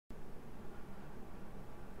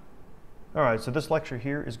All right, so this lecture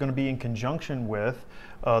here is going to be in conjunction with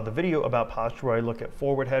the video about posture, where I look at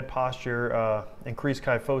forward head posture, increased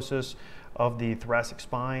kyphosis of the thoracic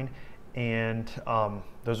spine, and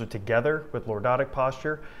those are together with lordotic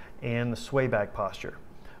posture and the sway back posture.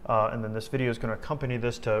 And then this video is going to accompany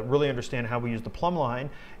this to really understand how we use the plumb line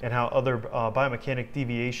and how other biomechanic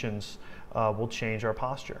deviations will change our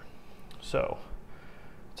posture. So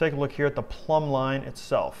take a look here at the plumb line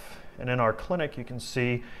itself. And in our clinic, you can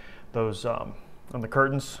see those on the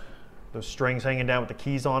curtains, those strings hanging down with the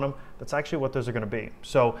keys on them. That's actually what those are going to be.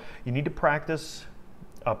 So you need to practice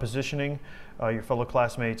positioning your fellow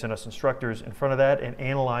classmates and us instructors in front of that and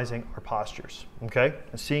analyzing our postures, okay?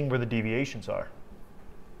 And seeing where the deviations are.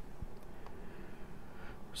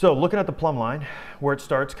 So looking at the plumb line, where it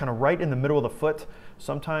starts kind of right in the middle of the foot,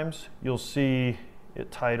 sometimes you'll see it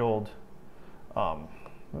titled,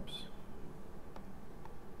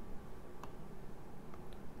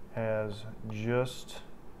 as just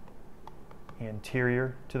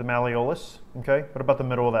anterior to the malleolus, okay? What about the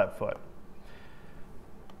middle of that foot?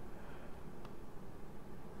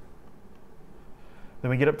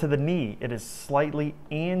 Then we get up to the knee. It is slightly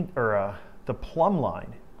the plumb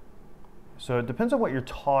line. So it depends on what you're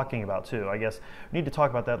talking about too. I guess we need to talk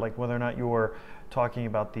about that, like whether or not you're talking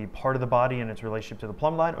about the part of the body and its relationship to the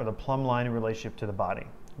plumb line, or the plumb line in relationship to the body.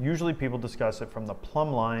 Usually people discuss it from the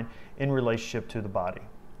plumb line in relationship to the body.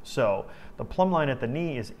 So the plumb line at the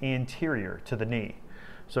knee is anterior to the knee.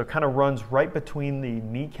 So it kind of runs right between the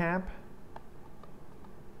kneecap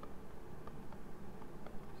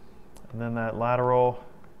and then that lateral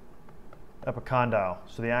epicondyle.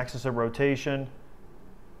 So the axis of rotation,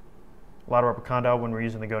 lateral epicondyle when we're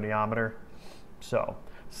using the goniometer. So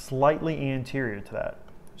slightly anterior to that.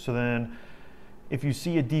 So then if you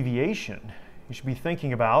see a deviation, you should be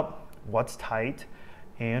thinking about what's tight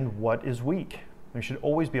and what is weak. You should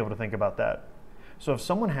always be able to think about that. So if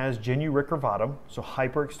someone has genu recurvatum, so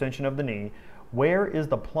hyperextension of the knee, where is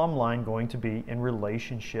the plumb line going to be in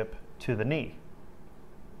relationship to the knee?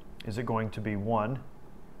 Is it going to be one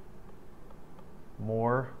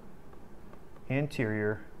more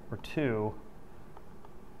anterior, or two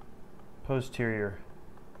posterior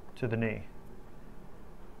to the knee?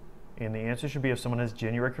 And the answer should be, if someone has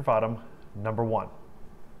genu recurvatum, number one.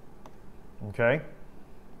 Okay?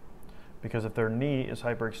 Because if their knee is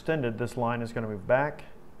hyperextended, this line is going to move back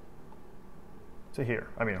to here.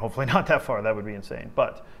 I mean, hopefully not that far, that would be insane,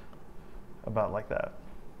 but about like that.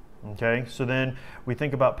 Okay, so then we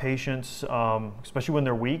think about patients, especially when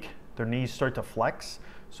they're weak, their knees start to flex,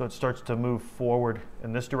 so it starts to move forward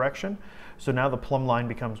in this direction. So now the plumb line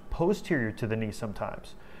becomes posterior to the knee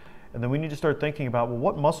sometimes. And then we need to start thinking about, well,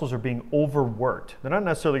 what muscles are being overworked? They're not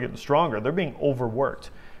necessarily getting stronger, they're being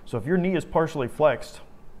overworked. So if your knee is partially flexed,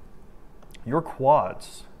 your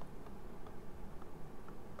quads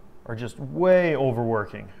are just way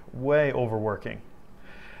overworking, to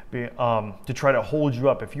try to hold you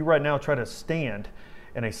up. If you right now try to stand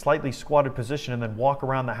in a slightly squatted position and then walk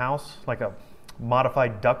around the house like a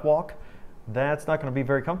modified duck walk, that's not going to be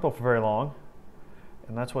very comfortable for very long.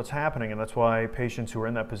 And that's what's happening, and that's why patients who are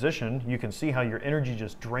in that position, you can see how your energy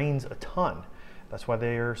just drains a ton. That's why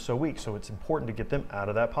they are so weak, so it's important to get them out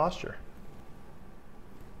of that posture.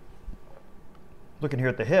 Looking here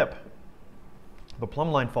at the hip, the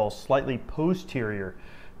plumb line falls slightly posterior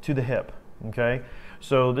to the hip, okay?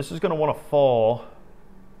 So this is going to want to fall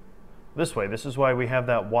this way. This is why we have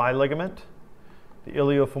that Y ligament, the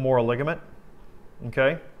iliofemoral ligament,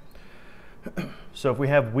 okay? So if we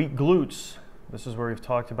have weak glutes, this is where we've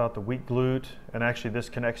talked about the weak glute, and actually this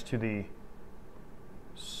connects to the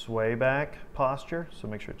sway back posture, so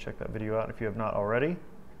make sure to check that video out if you have not already.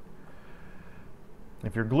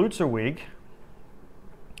 If your glutes are weak,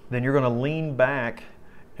 then you're going to lean back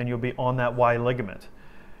and you'll be on that Y ligament.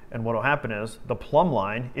 And what will happen is the plumb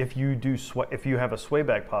line, if you have a sway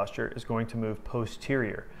back posture, is going to move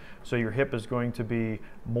posterior. So your hip is going to be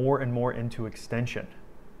more and more into extension,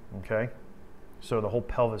 okay? So the whole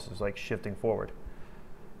pelvis is like shifting forward.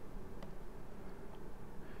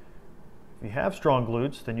 If you have strong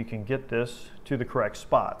glutes, then you can get this to the correct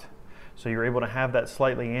spot. So you're able to have that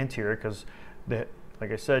slightly anterior because,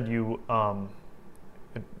 like I said,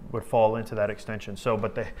 it would fall into that extension. So,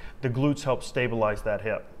 but the glutes help stabilize that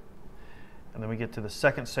hip. And then we get to the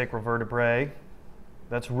second sacral vertebrae.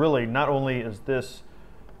 That's really, not only is this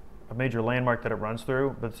a major landmark that it runs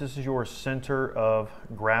through, but this is your center of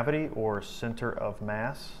gravity or center of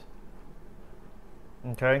mass.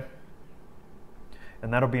 Okay?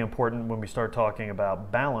 And that'll be important when we start talking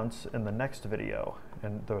about balance in the next video,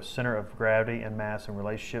 and the center of gravity and mass in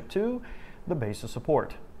relationship to the base of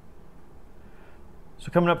support. So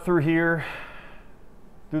coming up through here,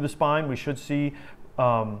 through the spine, we should see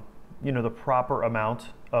the proper amount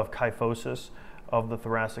of kyphosis of the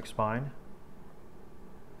thoracic spine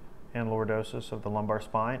and lordosis of the lumbar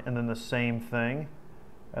spine, and then the same thing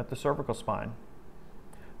at the cervical spine.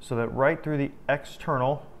 So that right through the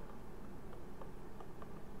external,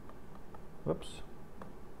 whoops,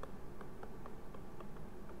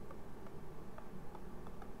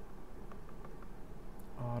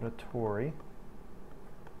 auditory,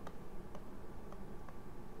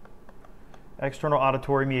 external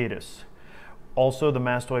auditory meatus. Also the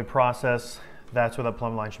mastoid process, that's where that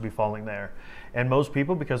plumb line should be falling there. And most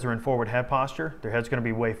people, because they're in forward head posture, their head's going to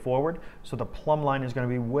be way forward, so the plumb line is going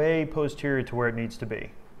to be way posterior to where it needs to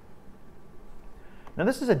be. Now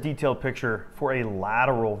this is a detailed picture for a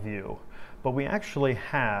lateral view, but we actually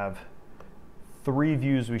have 3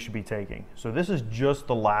 views we should be taking. So this is just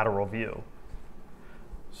the lateral view.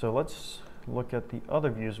 So let's look at the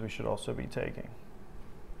other views we should also be taking.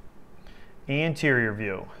 Anterior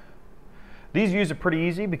view. These views are pretty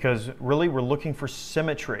easy because really we're looking for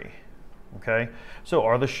symmetry. Okay, so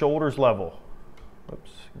are the shoulders level?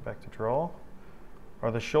 Whoops, get back to draw.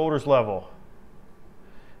 Are the shoulders level?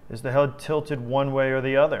 Is the head tilted one way or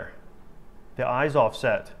the other? The eyes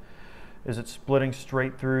offset. Is it splitting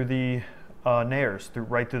straight through the nares,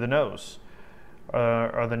 right through the nose?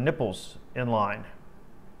 Are the nipples in line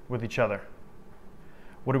with each other?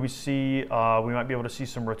 What do we see? We might be able to see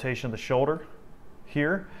some rotation of the shoulder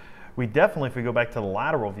here. We definitely, if we go back to the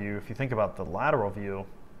lateral view, if you think about the lateral view,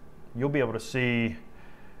 you'll be able to see,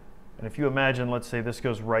 and if you imagine, let's say this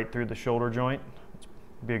goes right through the shoulder joint,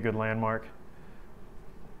 it'd be a good landmark.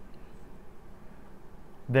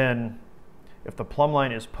 Then if the plumb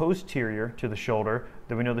line is posterior to the shoulder,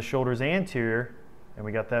 then we know the shoulder is anterior, and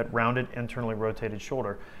we got that rounded, internally rotated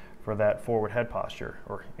shoulder for that forward head posture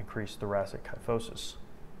or increased thoracic kyphosis.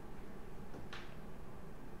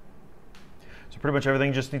 So pretty much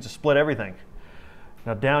everything just needs to split everything.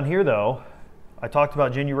 Now down here though, I talked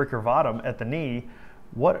about genu recurvatum at the knee.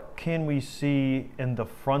 What can we see in the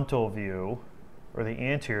frontal view or the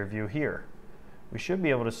anterior view here? We should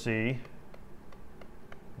be able to see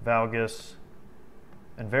valgus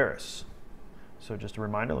and varus. So just a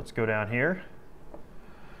reminder, let's go down here.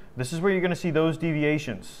 This is where you're going to see those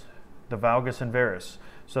deviations, the valgus and varus.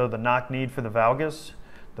 So the knock-kneed for the valgus,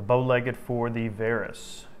 the bow-legged for the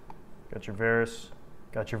varus. Got your varus,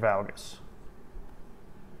 got your valgus.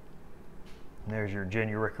 And there's your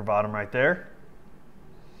genu recurvatum right there.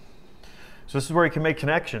 So this is where you can make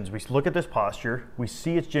connections. We look at this posture, we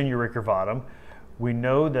see it's genu recurvatum, we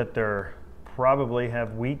know that they probably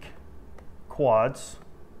have weak quads,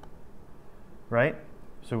 right?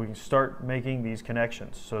 So we can start making these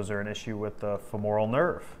connections. So is there an issue with the femoral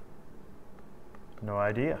nerve? No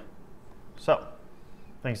idea. So,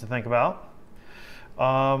 things to think about.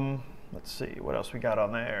 Let's see, what else we got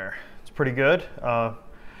on there? It's pretty good.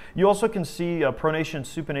 You also can see pronation and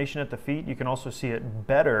supination at the feet. You can also see it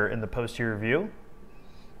better in the posterior view.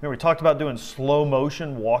 Remember, we talked about doing slow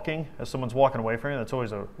motion walking as someone's walking away from you. That's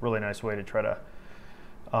always a really nice way to try to,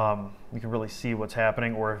 you can really see what's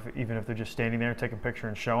happening, or even if they're just standing there, take a picture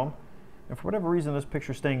and show them. And for whatever reason, this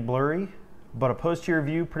picture's staying blurry, but a posterior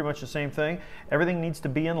view, pretty much the same thing. Everything needs to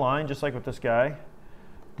be in line, just like with this guy.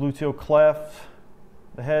 Gluteal cleft,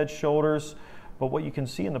 the head, shoulders. But what you can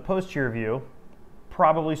see in the posterior view,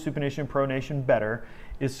 probably supination, pronation better,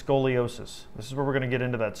 is scoliosis. This is where we're going to get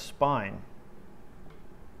into that spine.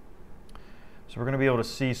 So we're going to be able to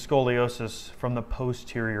see scoliosis from the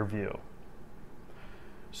posterior view.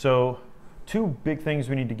 So 2 big things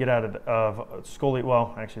we need to get out of scoliosis.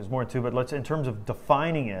 Well, actually there's more than 2, but let's, in terms of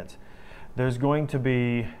defining it, there's going to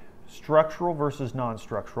be structural versus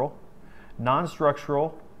non-structural.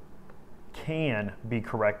 Non-structural can be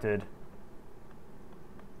corrected.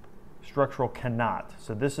 Structural cannot.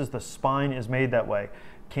 So this is the spine is made that way.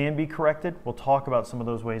 Can be corrected. We'll talk about some of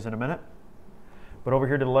those ways in a minute. But over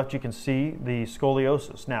here to the left you can see the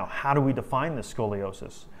scoliosis. Now, how do we define this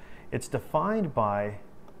scoliosis? It's defined by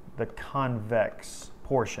the convex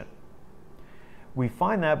portion. We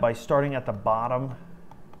find that by starting at the bottom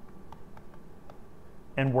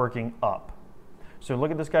and working up. So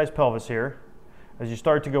look at this guy's pelvis here. As you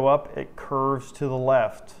start to go up, it curves to the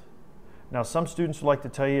left. Now some students would like to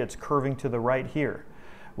tell you it's curving to the right here.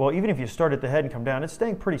 Well, even if you start at the head and come down, it's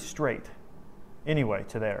staying pretty straight anyway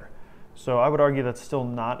to there. So I would argue that's still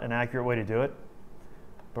not an accurate way to do it.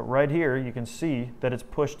 But right here you can see that it's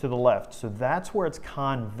pushed to the left. So that's where it's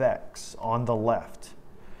convex, on the left.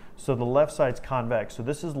 So the left side's convex. So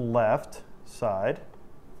this is left side.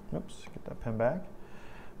 Oops, get that pen back.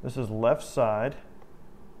 This is left side.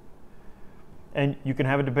 And you can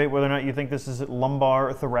have a debate whether or not you think this is lumbar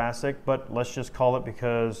or thoracic, but let's just call it,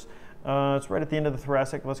 because it's right at the end of the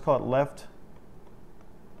thoracic, let's call it left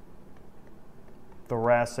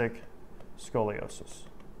thoracic scoliosis.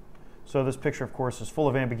 So this picture, of course, is full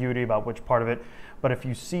of ambiguity about which part of it, but if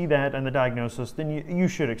you see that in the diagnosis, then you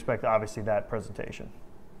should expect, obviously, that presentation.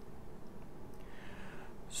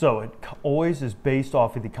 So it always is based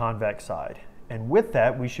off of the convex side. And with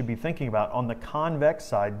that, we should be thinking about, on the convex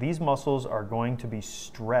side, these muscles are going to be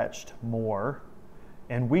stretched more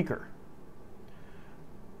and weaker.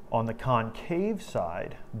 On the concave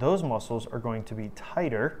side, those muscles are going to be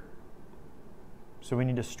tighter, so we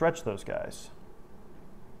need to stretch those guys.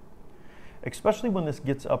 Especially when this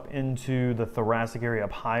gets up into the thoracic area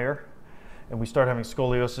up higher, and we start having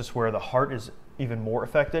scoliosis where the heart is even more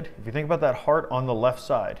affected. If you think about that heart on the left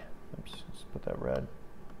side, oops, let's put that red.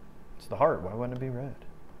 It's the heart, why wouldn't it be red?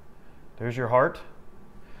 There's your heart.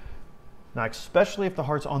 Now, especially if the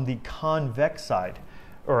heart's on the convex side,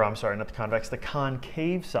 or I'm sorry, not the convex, the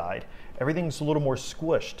concave side, everything's a little more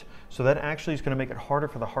squished. So that actually is going to make it harder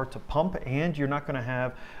for the heart to pump, and you're not going to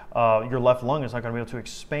have, your left lung is not going to be able to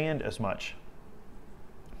expand as much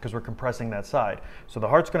because we're compressing that side. So the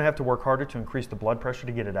heart's going to have to work harder to increase the blood pressure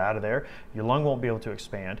to get it out of there. Your lung won't be able to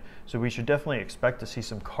expand. So we should definitely expect to see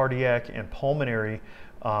some cardiac and pulmonary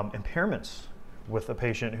impairments with a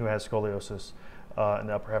patient who has scoliosis in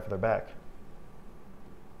the upper half of their back.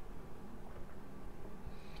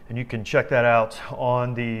 And you can check that out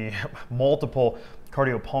on the multiple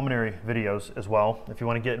cardiopulmonary videos as well if you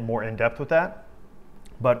want to get more in depth with that.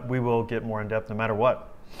 But we will get more in depth no matter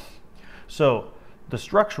what. So the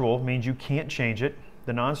structural means you can't change it.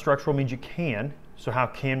 The non-structural means you can. So how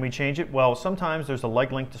can we change it? Well, sometimes there's a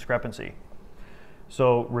leg length discrepancy.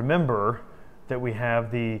 So remember that we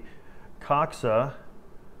have the coxa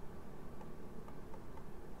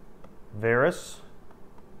varus,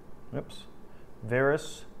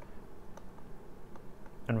 varus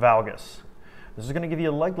and valgus. This is going to give you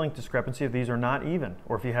a leg length discrepancy if these are not even,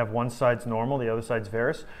 or if you have one side's normal, the other side's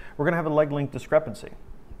varus, we're going to have a leg length discrepancy.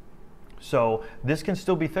 So this can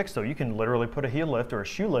still be fixed though. You can literally put a heel lift or a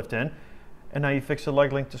shoe lift in, and now you fix a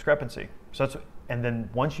leg length discrepancy. So that's, and then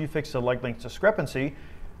once you fix the leg length discrepancy,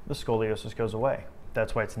 the scoliosis goes away.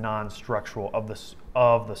 That's why it's non-structural of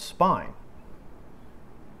the spine.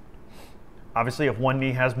 Obviously, if one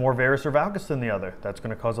knee has more varus or valgus than the other, that's going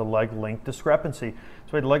to cause a leg length discrepancy.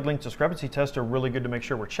 That's why the leg length discrepancy tests are really good to make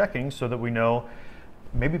sure we're checking so that we know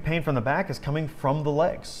maybe pain from the back is coming from the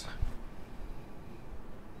legs.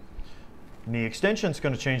 Knee extension is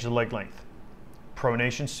going to change the leg length.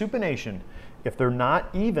 Pronation, supination. If they're not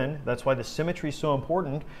even, that's why the symmetry is so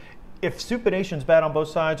important. If supination is bad on both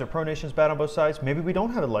sides or pronation is bad on both sides, maybe we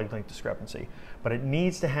don't have a leg length discrepancy, but it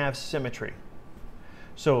needs to have symmetry.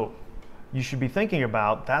 So you should be thinking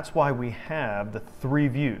about, that's why we have the 3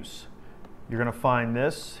 views. You're going to find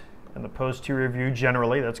this in the posterior view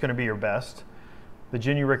generally, that's going to be your best. The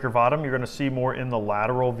genu recurvatum you're going to see more in the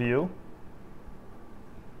lateral view.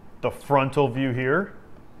 The frontal view here,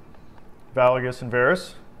 valgus and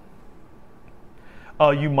varus.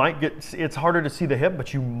 You might get, it's harder to see the hip,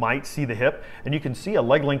 but you might see the hip, and you can see a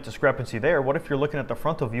leg length discrepancy there. What if you're looking at the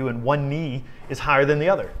frontal view and one knee is higher than the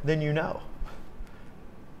other? Then you know.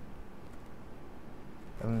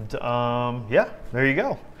 And yeah, there you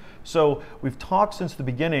go. So we've talked since the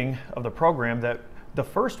beginning of the program that the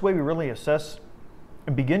first way we really assess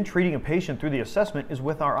and begin treating a patient through the assessment is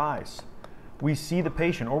with our eyes. We see the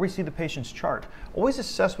patient or we see the patient's chart. Always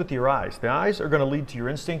assess with your eyes. The eyes are going to lead to your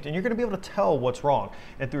instinct, and you're going to be able to tell what's wrong.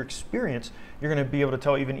 And through experience, you're going to be able to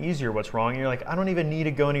tell even easier what's wrong. And you're like, I don't even need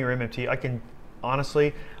to go into your MMT. I can,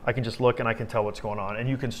 honestly, I can just look and I can tell what's going on. And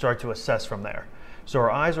you can start to assess from there. So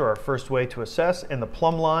our eyes are our first way to assess, and the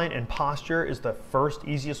plumb line and posture is the first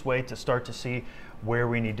easiest way to start to see where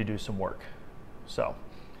we need to do some work. So,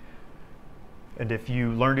 and if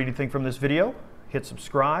you learned anything from this video, hit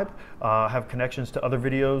subscribe. Have connections to other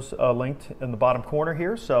videos linked in the bottom corner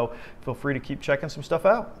here, so feel free to keep checking some stuff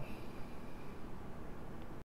out.